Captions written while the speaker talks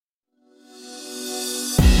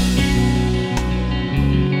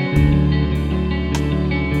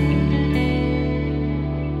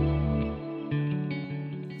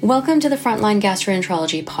Welcome to the Frontline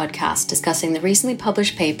Gastroenterology podcast discussing the recently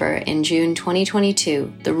published paper in June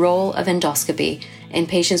 2022, The Role of Endoscopy in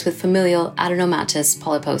Patients with Familial Adenomatous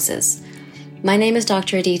Polyposis. My name is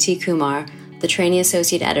Dr. Aditi Kumar, the Trainee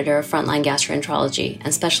Associate Editor of Frontline Gastroenterology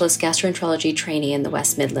and Specialist Gastroenterology Trainee in the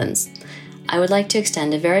West Midlands. I would like to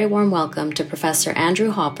extend a very warm welcome to Professor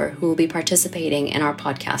Andrew Hopper, who will be participating in our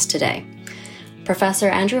podcast today. Professor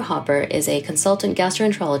Andrew Hopper is a consultant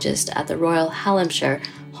gastroenterologist at the Royal Hallamshire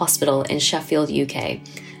Hospital in Sheffield, UK,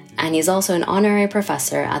 and he's also an honorary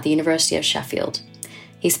professor at the University of Sheffield.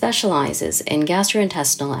 He specializes in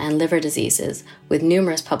gastrointestinal and liver diseases with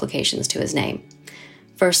numerous publications to his name.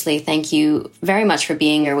 Firstly, thank you very much for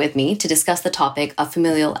being here with me to discuss the topic of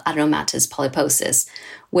familial adenomatous polyposis,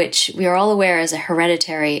 which we are all aware is a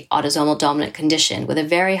hereditary autosomal dominant condition with a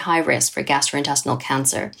very high risk for gastrointestinal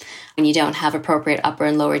cancer when you don't have appropriate upper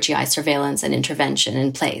and lower GI surveillance and intervention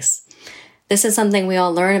in place. This is something we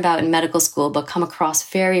all learn about in medical school but come across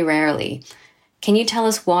very rarely. Can you tell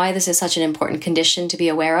us why this is such an important condition to be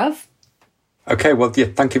aware of? Okay, well,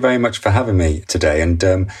 thank you very much for having me today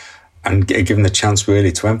and given the chance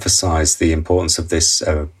really to emphasise the importance of this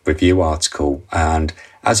review article. And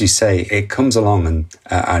as you say, it comes along and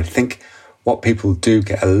I think what people do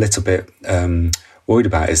get a little bit worried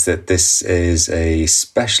about is that this is a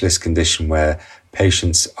specialist condition where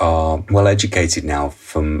patients are well educated now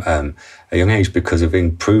from a young age because of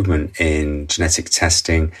improvement in genetic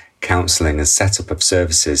testing, counselling and setup of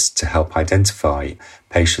services to help identify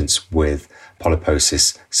patients with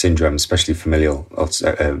polyposis syndrome, especially familial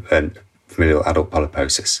adult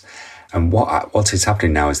polyposis. And what is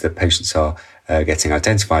happening now is that patients are getting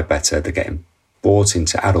identified better. They're getting brought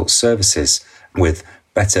into adult services with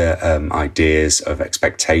better ideas of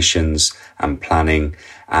expectations and planning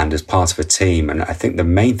and as part of a team. And I think the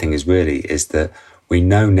main thing is that we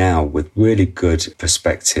know now with really good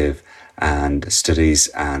perspective and studies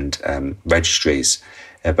and registries,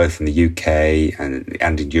 both in the UK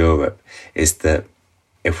and in Europe, is that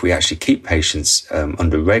if we actually keep patients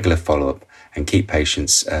under regular follow-up and keep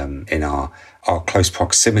patients in our close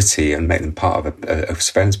proximity and make them part of a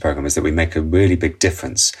surveillance program, is that we make a really big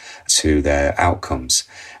difference to their outcomes.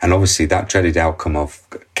 And obviously that dreaded outcome of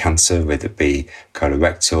cancer, whether it be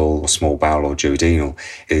colorectal, or small bowel or duodenal,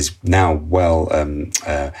 is now well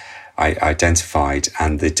identified,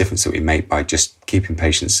 and the difference that we make by just keeping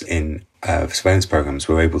patients in surveillance programs,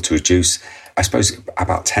 we're able to reduce, I suppose,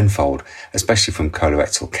 about tenfold, especially from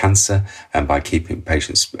colorectal cancer, and by keeping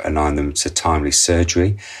patients allowing them to timely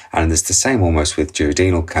surgery. And there's the same almost with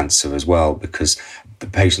duodenal cancer as well, because the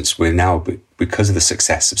patients we're now, because of the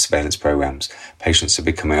success of surveillance programs, patients are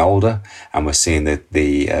becoming older, and we're seeing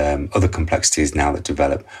the other complexities now that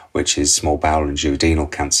develop, which is small bowel and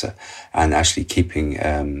duodenal cancer, and actually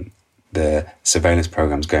keeping the surveillance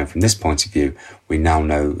programs going from this point of view, we now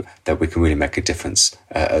know that we can really make a difference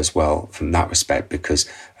as well from that respect, because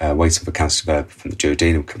waiting for cancer to develop from the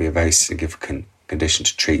duodenum can be a very significant condition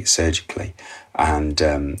to treat surgically and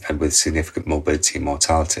with significant morbidity and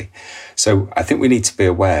mortality. So I think we need to be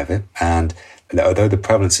aware of it. And although the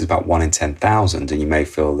prevalence is about 1 in 10,000, and you may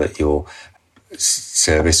feel that your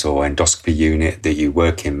service or endoscopy unit that you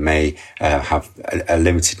work in may have a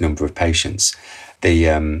limited number of patients, they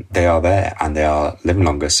are there and they are living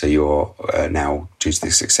longer. So you're now, due to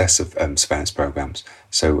the success of surveillance programs.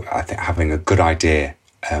 So I think having a good idea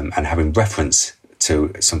and having reference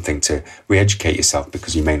to something to re-educate yourself,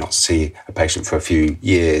 because you may not see a patient for a few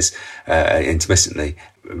years intermittently,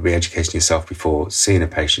 re-educating yourself before seeing a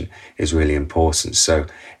patient is really important. So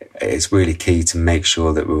it's really key to make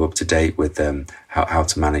sure that we're up to date with how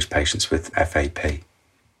to manage patients with FAP.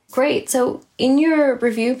 Great. So in your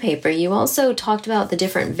review paper, you also talked about the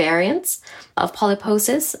different variants of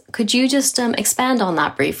polyposis. Could you just expand on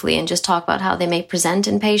that briefly and just talk about how they may present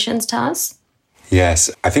in patients to us?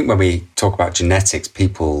 Yes. I think when we talk about genetics,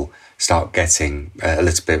 people start getting a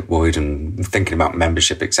little bit worried and thinking about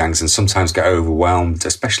membership exams, and sometimes get overwhelmed,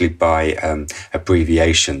 especially by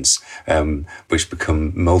abbreviations, which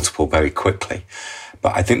become multiple very quickly.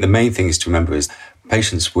 But I think the main thing is to remember is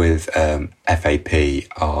patients with FAP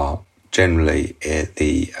are generally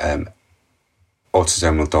the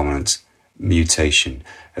autosomal dominant mutation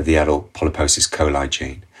of the adult polyposis coli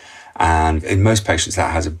gene. And in most patients,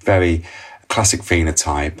 that has a very classic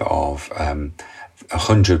phenotype of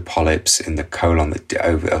 100 polyps in the colon,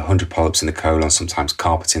 over 100 polyps in the colon, sometimes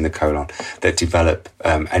carpet in the colon, that develop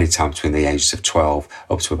anytime between the ages of 12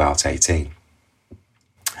 up to about 18.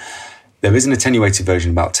 There is an attenuated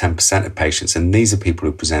version, about 10% of patients, and these are people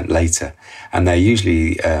who present later, and they're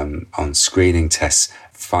usually on screening tests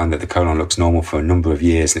find that the colon looks normal for a number of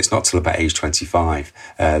years, and it's not till about age 25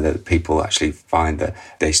 that people actually find that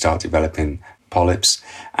they start developing polyps,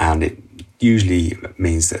 and it usually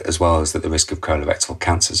means that as well as that the risk of colorectal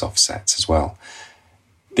cancer is offset as well.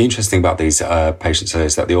 The interesting thing about these patients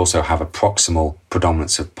is that they also have a proximal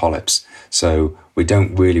predominance of polyps. So we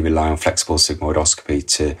don't really rely on flexible sigmoidoscopy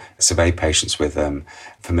to survey patients with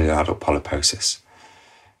familial adult polyposis.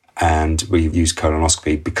 And we use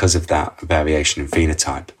colonoscopy because of that variation in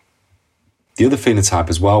phenotype. The other phenotype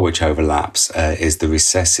as well, which overlaps, is the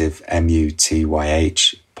recessive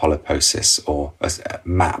MUTYH polyposis, or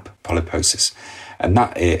MAP polyposis. And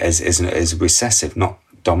that is recessive, not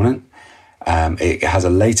dominant. It has a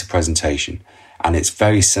later presentation, and it's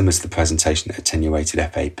very similar to the presentation that attenuated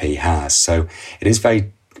FAP has. So it is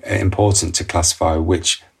very important to classify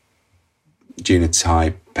which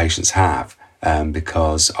genotype patients have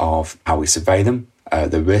because of how we survey them,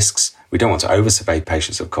 the risks. We don't want to over-survey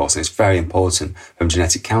patients, of course, and it's very important from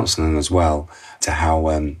genetic counselling as well to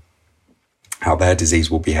how their disease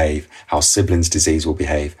will behave, how siblings' disease will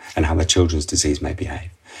behave, and how their children's disease may behave.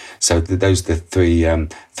 So those are the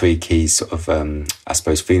three key sort of, I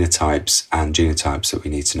suppose, phenotypes and genotypes that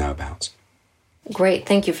we need to know about. Great,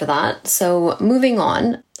 thank you for that. So moving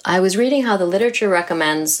on, I was reading how the literature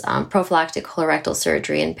recommends prophylactic colorectal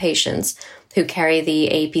surgery in patients who carry the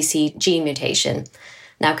APC gene mutation.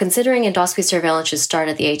 Now, considering endoscopy surveillance should start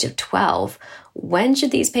at the age of 12, when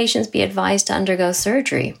should these patients be advised to undergo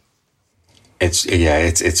surgery? It's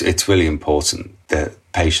really important that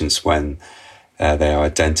patients, when they are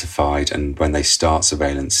identified and when they start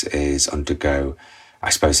surveillance, is undergo, I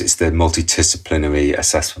suppose it's the multidisciplinary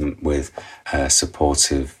assessment with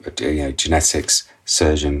supportive genetics,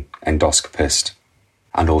 surgeon, endoscopist,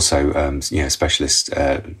 and also specialist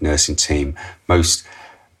nursing team. Most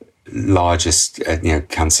largest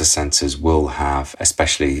cancer centres will have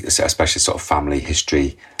especially sort of family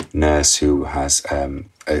history nurse who has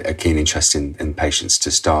a keen interest in patients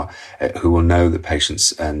to start, who will know the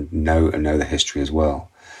patients and know the history as well.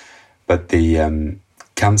 But the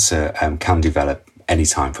cancer can develop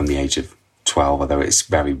anytime from the age of 12, although it's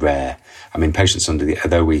very rare. I mean, patients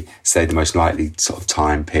although we say the most likely sort of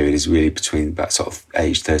time period is really between about sort of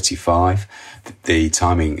age 35, the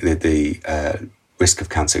timing, the risk of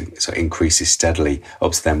cancer sort of increases steadily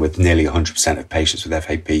up to then, with nearly 100% of patients with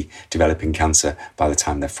FAP developing cancer by the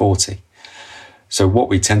time they're 40. So what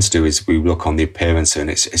we tend to do is we look on the appearance, and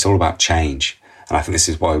it's all about change. And I think this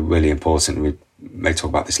is why really important, we may talk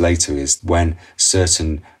about this later, is when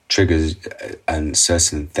certain triggers and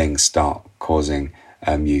certain things start causing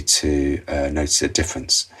you to notice a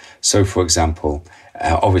difference. So, for example,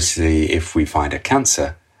 obviously, if we find a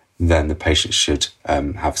cancer, then the patient should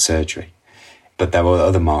have surgery. But there are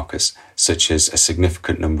other markers, such as a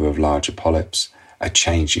significant number of larger polyps, a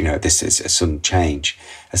change, this is a sudden change,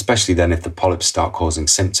 especially then if the polyps start causing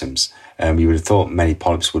symptoms. You would have thought many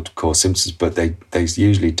polyps would cause symptoms, but they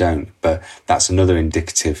usually don't. But that's another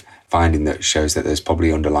indicative finding that shows that there's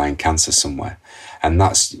probably underlying cancer somewhere. And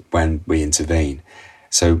that's when we intervene.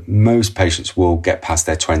 So most patients will get past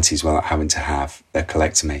their 20s without having to have their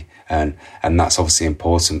colectomy. And that's obviously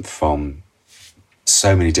important from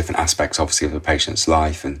so many different aspects, obviously, of the patient's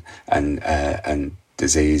life and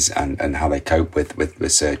disease and how they cope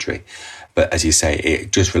with surgery. But as you say,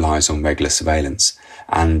 it just relies on regular surveillance.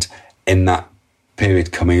 And in that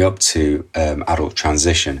period coming up to adult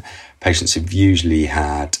transition, patients have usually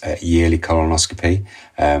had yearly colonoscopy.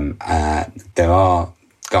 There are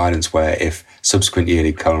guidance where if subsequent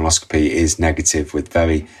yearly colonoscopy is negative with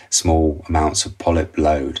very small amounts of polyp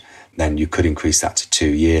load, then you could increase that to 2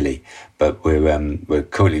 yearly. But we're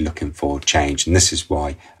currently looking for change. And this is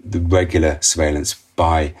why the regular surveillance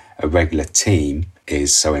by a regular team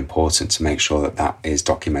is so important, to make sure that is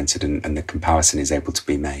documented and the comparison is able to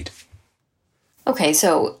be made. Okay,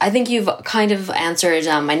 so I think you've kind of answered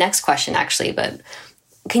my next question, actually, but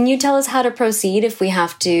can you tell us how to proceed if we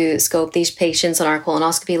have to scope these patients on our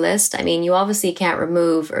colonoscopy list? I mean, you obviously can't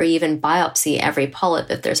remove or even biopsy every polyp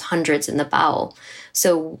if there's hundreds in the bowel.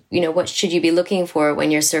 So, what should you be looking for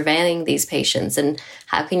when you're surveilling these patients? And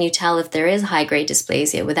how can you tell if there is high-grade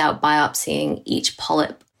dysplasia without biopsying each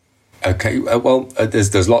polyp? Okay,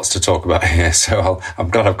 there's lots to talk about here, so I'm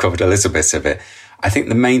glad I've covered a little bit of it. I think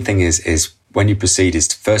the main thing is when you proceed is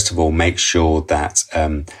to, first of all, make sure that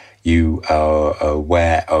you are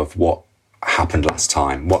aware of what happened last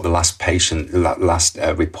time, what the last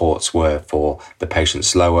reports were for the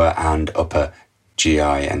patient's lower and upper GI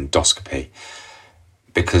endoscopy.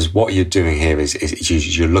 Because what you're doing here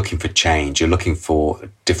is you're looking for change, you're looking for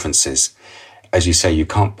differences. as you say, you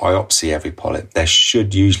can't biopsy every polyp. There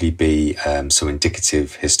should usually be some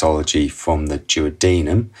indicative histology from the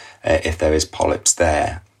duodenum if there is polyps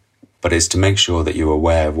there. But it's to make sure that you're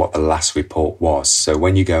aware of what the last report was. So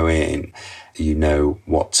when you go in, you know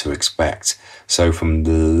what to expect. So from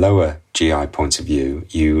the lower GI point of view,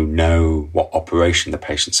 you know what operation the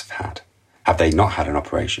patients have had. Have they not had an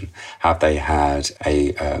operation? Have they had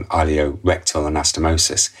a ileorectal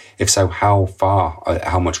anastomosis? If so,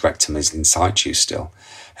 how much rectum is in situ still?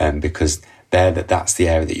 Because that's the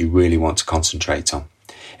area that you really want to concentrate on.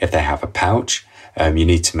 If they have a pouch, you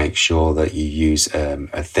need to make sure that you use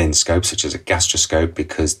a thin scope, such as a gastroscope,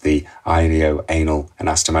 because the ileoanal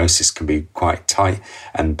anastomosis can be quite tight,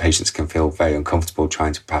 and patients can feel very uncomfortable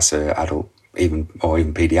trying to pass an adult, even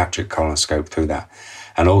pediatric colonoscope through that.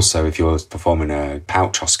 And also, if you're performing a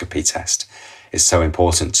pouchoscopy test, it's so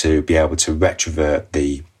important to be able to retrovert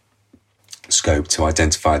the scope to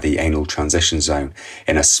identify the anal transition zone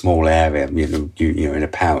in a small area. In a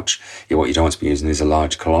pouch, what you don't want to be using is a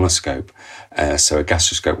large colonoscope. So a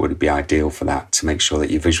gastroscope would be ideal for that, to make sure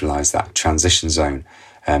that you visualize that transition zone.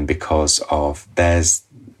 Because of there's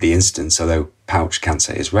the instance, although pouch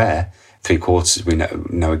cancer is rare, 3/4, we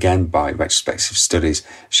know again by retrospective studies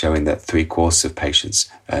showing that 3/4 of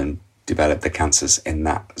patients develop the cancers in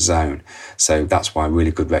that zone. So that's why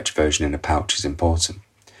really good retroversion in a pouch is important.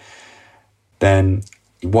 Then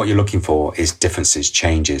what you're looking for is differences,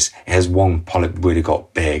 changes. Has one polyp really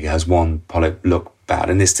got big? Has one polyp look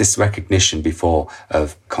bad? And it's this recognition before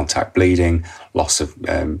of contact bleeding, loss of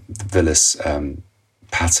villus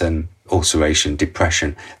pattern, ulceration,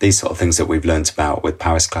 depression, these sort of things that we've learnt about with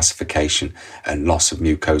Paris classification, and loss of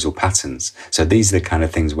mucosal patterns. So these are the kind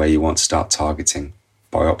of things where you want to start targeting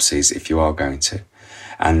biopsies if you are going to.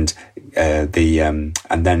 And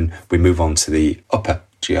and then we move on to the upper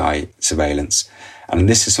GI surveillance. And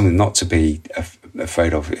this is something not to be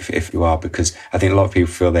afraid of if you are, because I think a lot of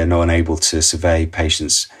people feel they're not unable to survey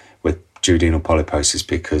patients with duodenal polyposis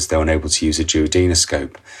because they're unable to use a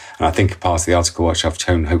duodenoscope. And I think part of the article which I've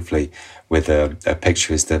shown hopefully with a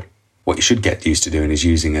picture is that what you should get used to doing is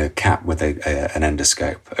using a cap with an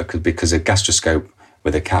endoscope, because a gastroscope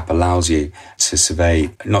with a cap allows you to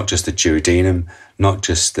survey not just the duodenum, not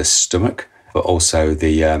just the stomach, but also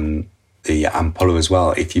the ampulla as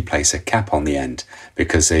well, if you place a cap on the end,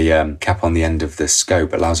 because the cap on the end of the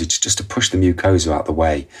scope allows you to just to push the mucosa out the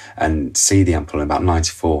way and see the ampulla in about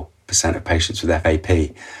 94% of patients with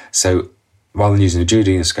FAP. So rather than using a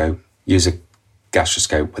duodenoscope, use a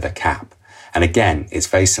gastroscope with a cap. And again, it's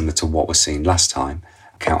very similar to what was seen last time.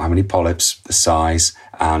 Count how many polyps, the size,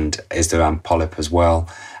 and is there a polyp as well,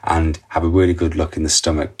 and have a really good look in the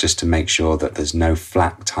stomach just to make sure that there's no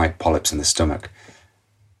flat type polyps in the stomach.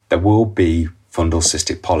 There will be fundal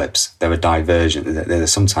cystic polyps. They're a diversion. They're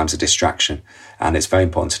sometimes a distraction. And it's very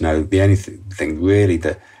important to know the only thing really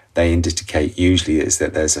that they indicate usually is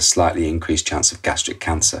that there's a slightly increased chance of gastric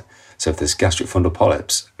cancer. So if there's gastric fundal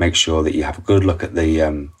polyps, make sure that you have a good look at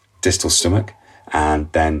the distal stomach,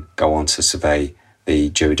 and then go on to survey the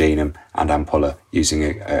duodenum and ampulla using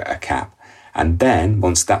a cap. And then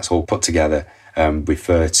once that's all put together,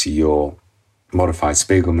 refer to your modified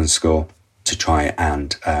Spiegelman score to try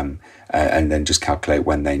and then just calculate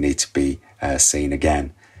when they need to be seen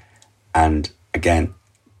again. And again,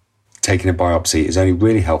 taking a biopsy is only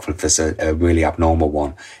really helpful if there's a really abnormal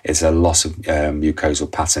one. Is there a loss of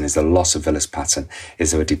mucosal pattern? Is there a loss of villus pattern?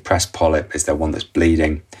 Is there a depressed polyp? Is there one that's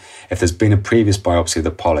bleeding? If there's been a previous biopsy of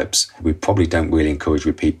the polyps, we probably don't really encourage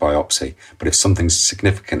repeat biopsy. But if something's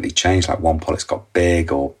significantly changed, like one polyp's got big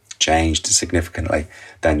or changed significantly,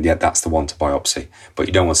 then yeah, that's the one to biopsy. But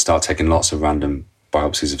you don't want to start taking lots of random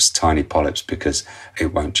biopsies of tiny polyps, because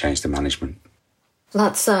it won't change the management.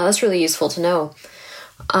 That's really useful to know.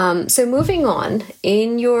 So moving on,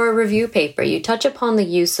 in your review paper, you touch upon the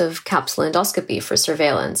use of capsule endoscopy for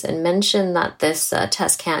surveillance and mention that this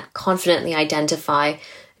test can't confidently identify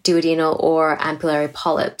duodenal or ampullary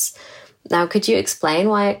polyps. Now, could you explain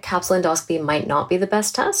why capsule endoscopy might not be the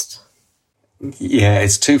best test? Yeah,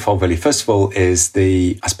 it's twofold really. First of all is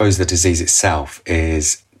the disease itself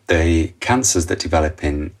is the cancers that develop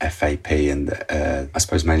in FAP, and I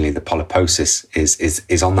suppose mainly the polyposis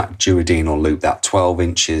is on that duodenal loop, that 12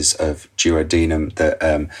 inches of duodenum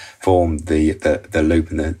that form the loop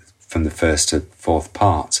from the first to fourth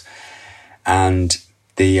part. And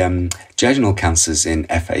the jejunal cancers in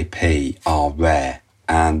FAP are rare.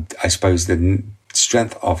 And I suppose the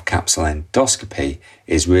strength of capsule endoscopy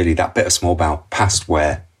is really that bit of small bowel past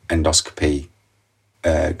where endoscopy,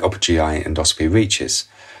 upper GI endoscopy reaches.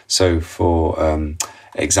 So for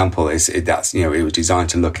example, it was designed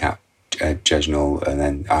to look at jejunal and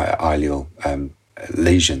then ileal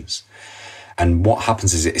lesions. And what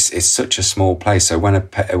happens is it's such a small place. So when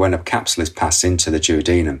a capsule is passed into the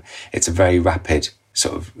duodenum, it's a very rapid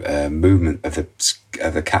sort of movement of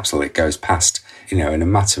the capsule. It goes past, in a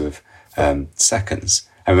matter of seconds.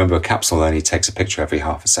 I remember a capsule only takes a picture every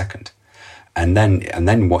half a second. And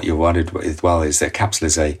then what you're worried with as well is that a capsule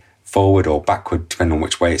is a forward or backward, depending on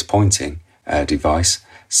which way it's pointing, device,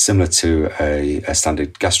 similar to a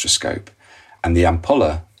standard gastroscope. And the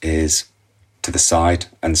ampulla is to the side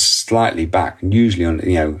and slightly back, usually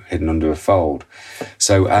hidden under a fold.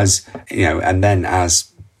 So then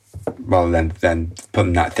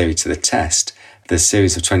putting that theory to the test, the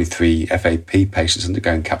series of 23 FAP patients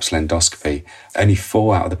undergoing capsular endoscopy, only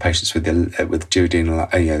 4 out of the patients with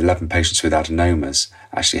duodenal, 11 patients with adenomas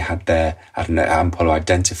actually had their ampulla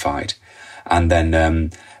identified, and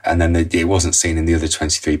then it wasn't seen in the other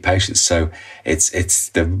 23 patients. So it's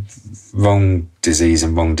the wrong disease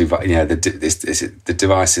and wrong device. The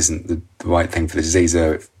device isn't the right thing for the disease.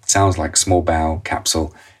 It sounds like small bowel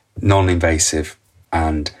capsule, non-invasive,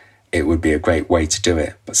 and it would be a great way to do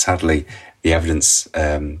it. But sadly, the evidence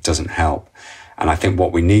doesn't help. And I think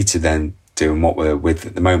what we need to then do, and what we're with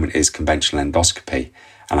at the moment, is conventional endoscopy.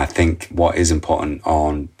 And I think what is important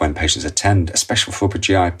when patients attend, especially for upper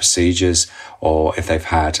GI procedures, or if they've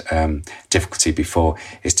had difficulty before,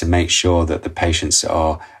 is to make sure that the patients who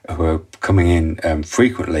are coming in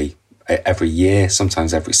frequently, every year,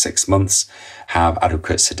 sometimes every 6 months, have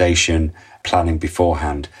adequate sedation planning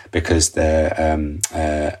beforehand, because they're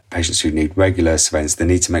patients who need regular surveillance. They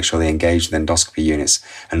need to make sure they engage with endoscopy units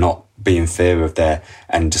and not be in fear of their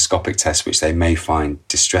endoscopic tests, which they may find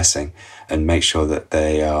distressing, and make sure that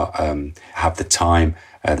they have the time,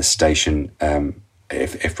 the sedation,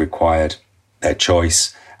 if required, their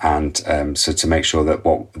choice, and so to make sure that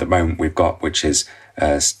what the moment we've got, which is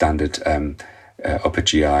standard upper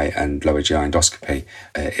GI and lower GI endoscopy,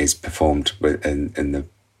 is performed in the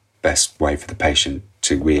best way for the patient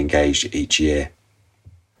to re-engage each year.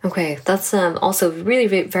 Okay, that's also really,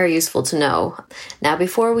 very useful to know. Now,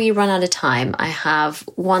 before we run out of time, I have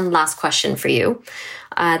one last question for you.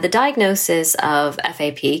 The diagnosis of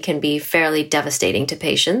FAP can be fairly devastating to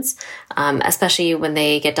patients, especially when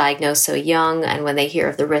they get diagnosed so young and when they hear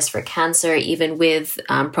of the risk for cancer, even with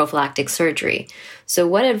prophylactic surgery. So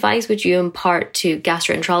what advice would you impart to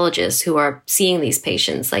gastroenterologists who are seeing these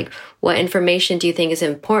patients? Like, what information do you think is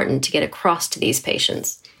important to get across to these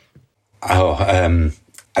patients?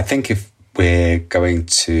 I think if we're going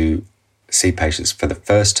to see patients for the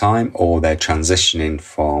first time, or they're transitioning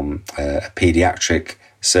from a paediatric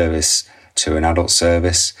service to an adult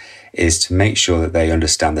service, is to make sure that they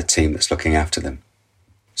understand the team that's looking after them.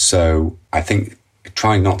 So I think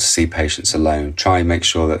try not to see patients alone. Try and make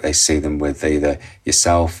sure that they see them with either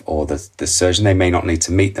yourself or the surgeon. They may not need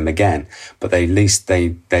to meet them again, but at least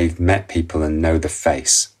they've met people and know the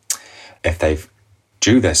face. If they've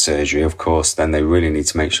due their surgery, of course, then they really need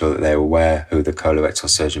to make sure that they're aware who the colorectal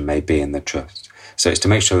surgeon may be in the trust. So it's to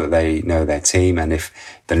make sure that they know their team, and if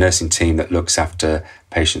the nursing team that looks after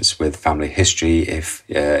patients with family history, if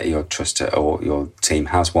your trust or your team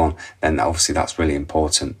has one, then obviously that's really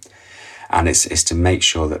important. And it's to make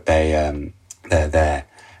sure that they're there.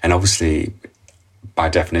 And obviously, by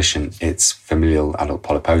definition, it's familial adult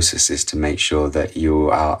polyposis, is to make sure that you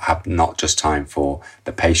have not just time for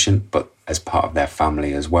the patient, but as part of their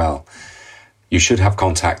family as well. You should have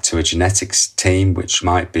contact to a genetics team, which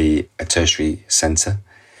might be a tertiary centre.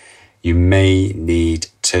 You may need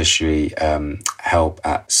tertiary help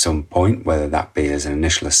at some point, whether that be as an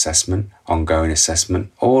initial assessment, ongoing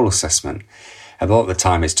assessment, all assessment. And a lot of the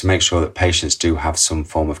time it's to make sure that patients do have some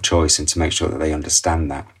form of choice, and to make sure that they understand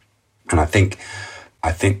that. And I think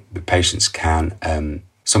the patients can,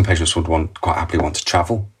 some patients would quite happily want to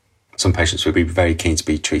travel. Some patients would be very keen to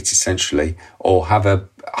be treated centrally, or have a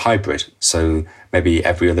hybrid. So maybe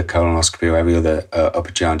every other colonoscopy or every other upper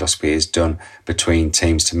GI endoscopy is done between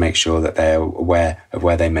teams, to make sure that they're aware of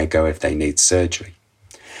where they may go if they need surgery.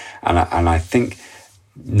 And I think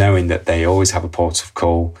knowing that they always have a port of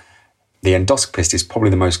call, the endoscopist is probably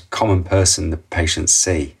the most common person the patients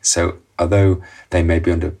see. So although they may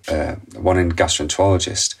be under one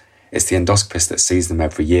gastroenterologist, it's the endoscopist that sees them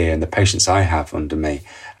every year. And the patients I have under me,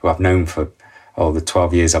 who I've known for the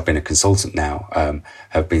 12 years I've been a consultant now,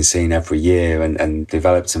 have been seen every year and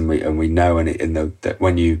developed, and we know, that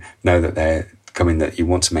when you know that they're coming, that you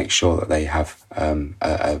want to make sure that they have an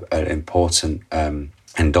important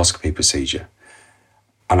endoscopy procedure.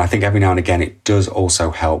 And I think every now and again it does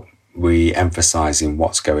also help re-emphasising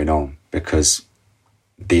what's going on, because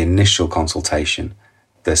the initial consultation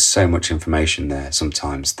there's so much information there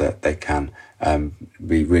sometimes that they can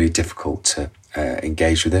be really difficult to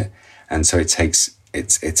engage with it. And so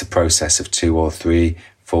it's a process of 2 or 3,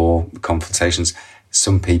 4 consultations.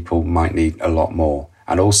 Some people might need a lot more.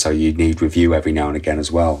 And also you need review every now and again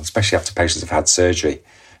as well, especially after patients have had surgery,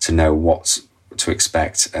 to know what to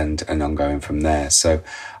expect and ongoing from there. So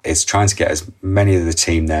it's trying to get as many of the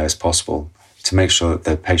team there as possible to make sure that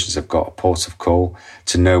the patients have got a port of call,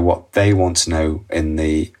 to know what they want to know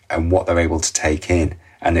and what they're able to take in.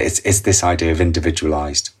 And it's this idea of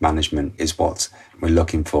individualized management is what we're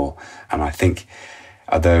looking for. And I think,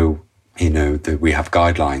 although, we have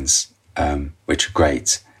guidelines, which are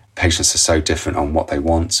great, patients are so different on what they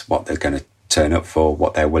want, what they're going to turn up for,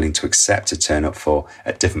 what they're willing to accept to turn up for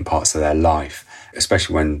at different parts of their life,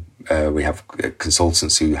 especially when we have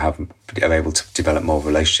consultants who are able to develop more of a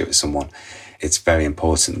relationship with someone. It's very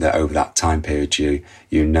important that over that time period,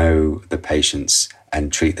 you know the patients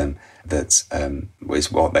and treat them that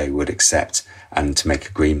is what they would accept, and to make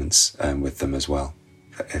agreements with them as well,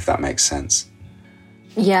 if that makes sense.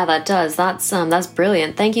 Yeah, that does. That's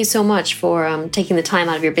brilliant. Thank you so much for taking the time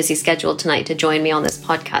out of your busy schedule tonight to join me on this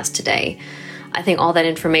podcast today. I think all that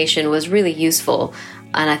information was really useful,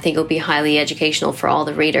 and I think it'll be highly educational for all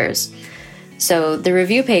the readers. So the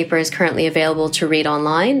review paper is currently available to read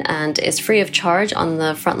online and is free of charge on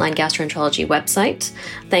the Frontline Gastroenterology website.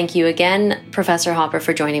 Thank you again, Professor Hopper,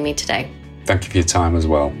 for joining me today. Thank you for your time as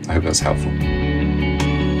well. I hope that's helpful.